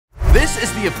This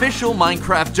is the official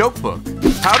Minecraft joke book.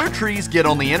 How do trees get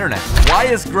on the internet? Why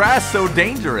is grass so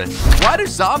dangerous? Why do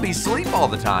zombies sleep all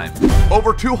the time?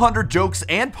 Over 200 jokes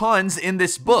and puns in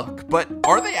this book, but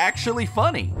are they actually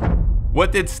funny?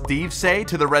 What did Steve say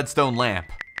to the redstone lamp?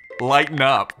 Lighten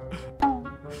up.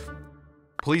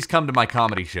 Please come to my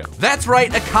comedy show. That's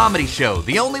right, a comedy show.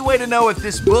 The only way to know if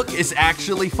this book is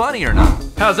actually funny or not.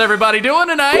 How's everybody doing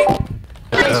tonight?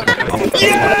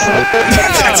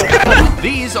 Yeah!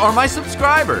 These are my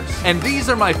subscribers, and these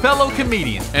are my fellow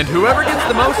comedians, and whoever gets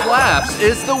the most laughs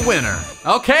is the winner.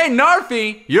 Okay,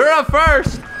 Narfi, you're up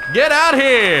first. Get out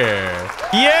here.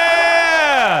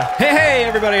 Yeah! Hey,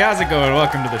 everybody, how's it going?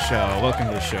 Welcome to the show. Welcome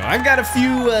to the show. I've got a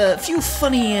few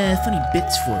funny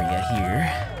bits for you here.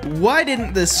 Why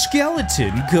didn't the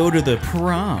skeleton go to the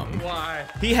prom? Why?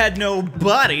 He had no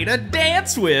body to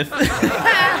dance with.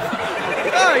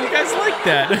 Oh, you guys like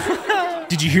that?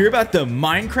 Did you hear about the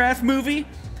Minecraft movie?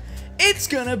 It's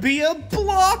gonna be a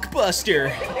blockbuster.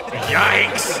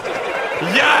 Yikes!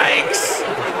 Yikes!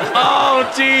 Oh,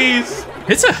 jeez.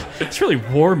 It's really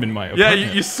warm in my apartment.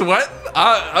 Yeah, you sweat?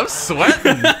 I'm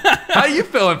sweating. How you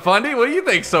feeling, Fundy? What do you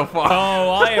think so far?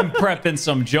 Oh, I am prepping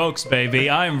some jokes, baby.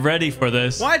 I am ready for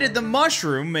this. Why did the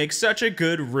mushroom make such a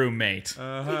good roommate?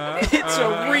 It's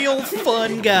a real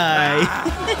fun guy.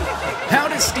 How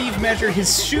does Steve measure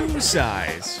his shoe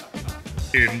size?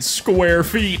 In square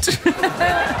feet.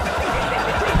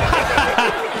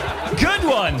 Good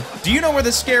one. Do you know where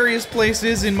the scariest place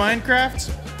is in Minecraft?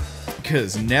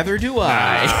 Because neither do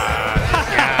I.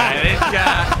 This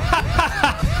guy.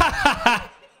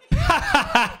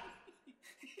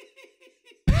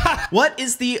 What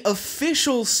is the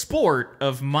official sport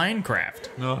of Minecraft?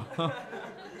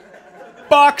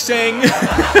 Boxing.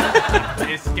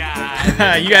 This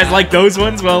guy. You guys like those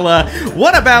ones? Well,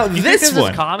 what about this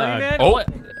one? Is comedy, man? Oh.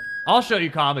 I'll show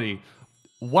you comedy.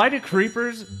 Why do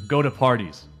creepers go to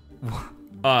parties?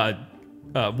 Why?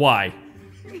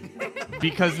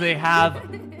 Because they have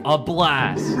a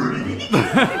blast.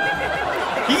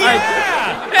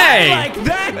 Yeah! Hey! I like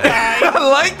that guy. I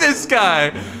like this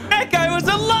guy. That guy was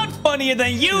a lot funnier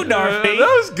than you, That Narfi.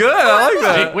 was good. I like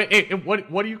that. Wait,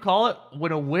 what do you call it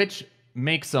when a witch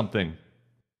makes something?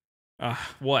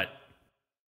 What?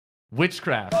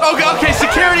 Witchcraft. Okay,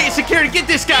 security, get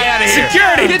this guy out of here.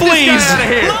 Security, get please. This guy out of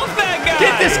here. Love that guy.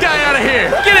 Get this guy out of here.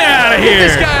 Get out of Get here!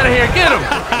 this guy out of here. Get him.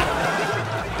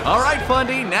 All right,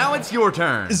 Fundy, now it's your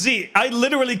turn. Z, I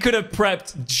literally could have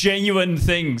prepped genuine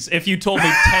things if you told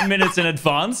me 10 minutes in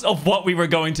advance of what we were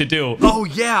going to do. Oh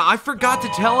yeah, I forgot to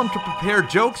tell him to prepare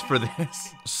jokes for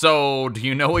this. So, do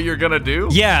you know what you're gonna do?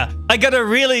 Yeah, I got a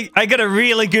really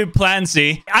good plan,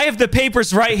 Z. I have the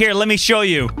papers right here. Let me show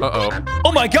you. Uh-oh.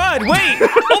 Oh my God, wait.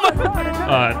 Oh my.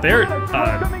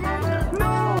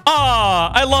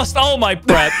 I lost all my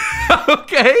prep.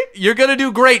 Okay, you're gonna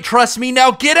do great, trust me.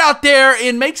 Now get out there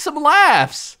and make some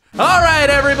laughs. All right,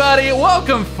 everybody,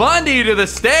 welcome Fundy to the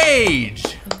stage.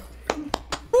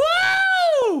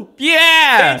 Woo!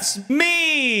 Yeah! It's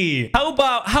me. How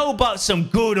about some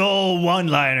good old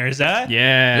one-liners, huh?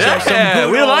 Yeah.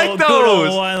 Some we like good those.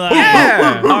 old one-liners.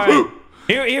 Yeah. All right.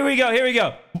 Here we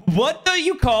go. What do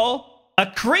you call a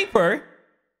creeper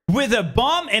with a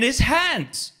bomb in his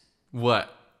hands?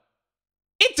 What?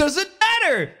 It doesn't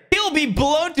matter. He'll be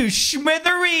blown to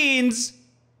smithereens.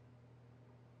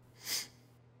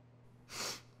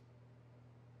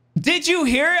 Did you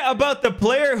hear about the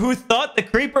player who thought the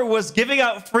creeper was giving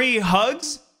out free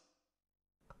hugs?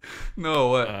 No,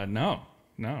 what? No.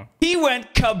 He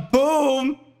went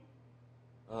kaboom.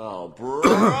 Oh,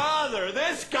 brother,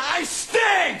 this guy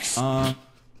stinks! A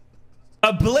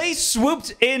blaze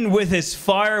swooped in with his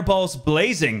fireballs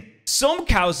blazing. Some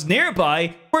cows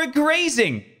nearby were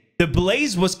grazing. The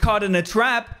blaze was caught in a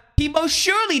trap. He most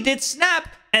surely did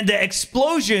snap, and the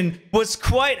explosion was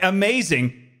quite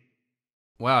amazing.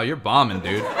 Wow, you're bombing,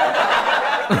 dude.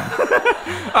 I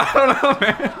don't know,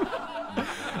 man.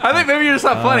 I think maybe you're just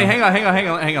not funny. Hang on.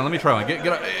 Let me try one.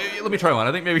 Let me try one.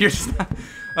 I think maybe you're just not...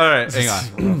 All right, hang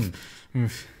on.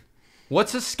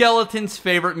 What's a skeleton's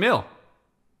favorite meal?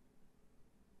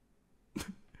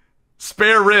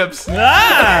 Spare ribs.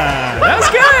 That's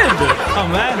good! Oh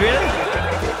man, really?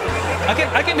 I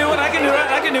can do it.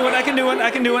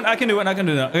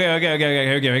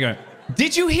 Okay.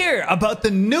 Did you hear about the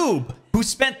noob who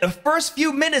spent the first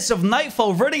few minutes of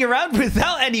Nightfall running around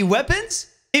without any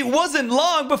weapons? It wasn't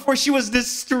long before she was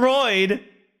destroyed.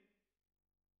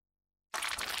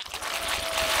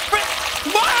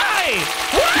 Why?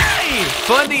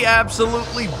 Fundy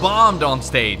absolutely bombed on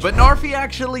stage, but Narfi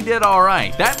actually did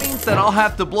alright. That means that I'll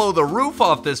have to blow the roof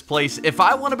off this place if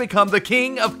I want to become the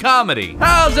king of comedy.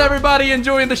 How's everybody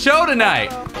enjoying the show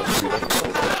tonight?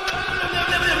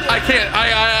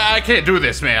 I can't do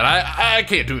this, man. I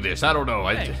can't do this. I don't know.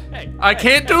 I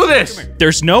can't do this.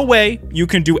 There's no way you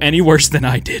can do any worse than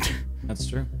I did. That's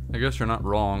true. I guess you're not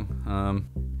wrong.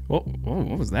 Whoa,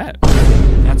 what was that?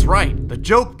 That's right, the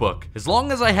joke book. As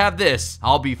long as I have this,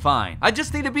 I'll be fine. I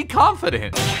just need to be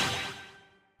confident.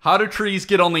 How do trees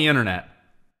get on the internet?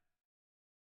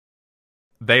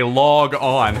 They log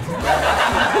on. Yeah!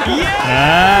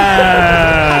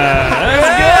 That's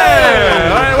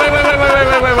good! All right, wait.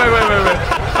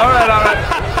 All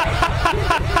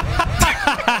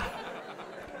right.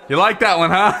 You like that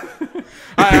one, huh?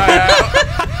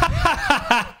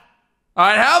 All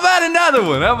right, how about another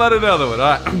one? All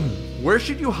right. Where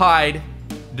should you hide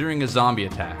during a zombie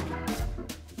attack?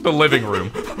 The living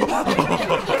room.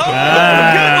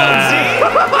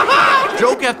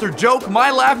 Joke after joke, my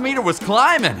laugh meter was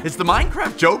climbing. Is the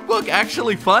Minecraft joke book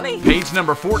actually funny? Page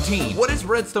number 14. What is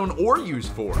redstone ore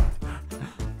used for?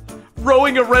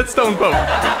 Rowing a redstone boat.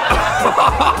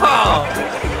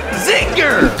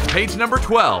 Zinger! Page number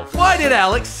 12. Why did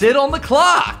Alex sit on the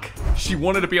clock? She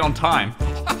wanted to be on time.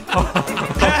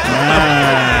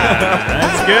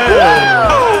 That's good.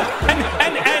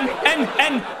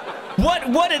 And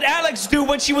what did Alex do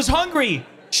when she was hungry?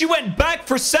 She went back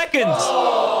for seconds. Wait,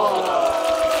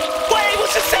 it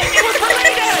was the same. It was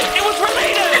related.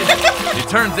 It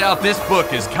turns out this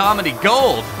book is comedy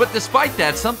gold, but despite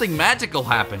that, something magical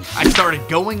happened. I started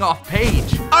going off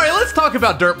page. All right, let's talk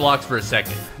about dirt blocks for a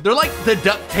second. They're like the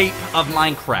duct tape of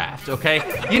Minecraft, okay?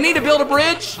 You need to build a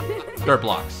bridge? Dirt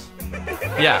blocks.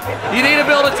 Yeah. You need to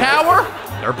build a tower?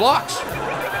 Dirt blocks.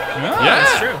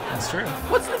 That's true.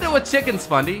 What's the deal with chickens,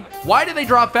 Fundy? Why do they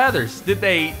drop feathers? Did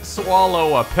they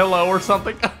swallow a pillow or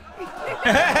something?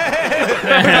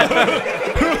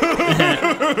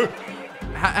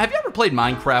 Have you ever played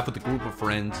Minecraft with a group of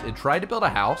friends and tried to build a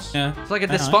house? Yeah. It's like a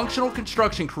dysfunctional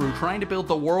construction crew trying to build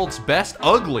the world's best,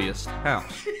 ugliest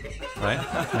house. Right?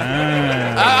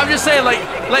 I'm just saying, like,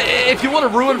 if you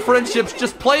want to ruin friendships,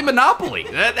 just play Monopoly.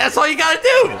 That's all you gotta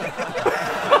do.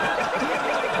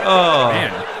 Oh,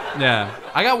 man. Yeah.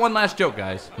 I got one last joke,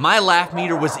 guys. My laugh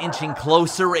meter was inching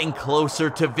closer and closer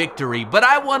to victory, but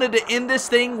I wanted to end this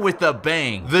thing with a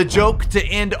bang. The joke to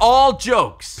end all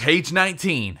jokes. Page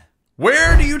 19.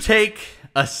 Where do you take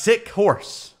a sick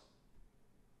horse?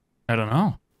 I don't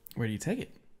know. Where do you take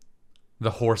it?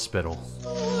 The hospital.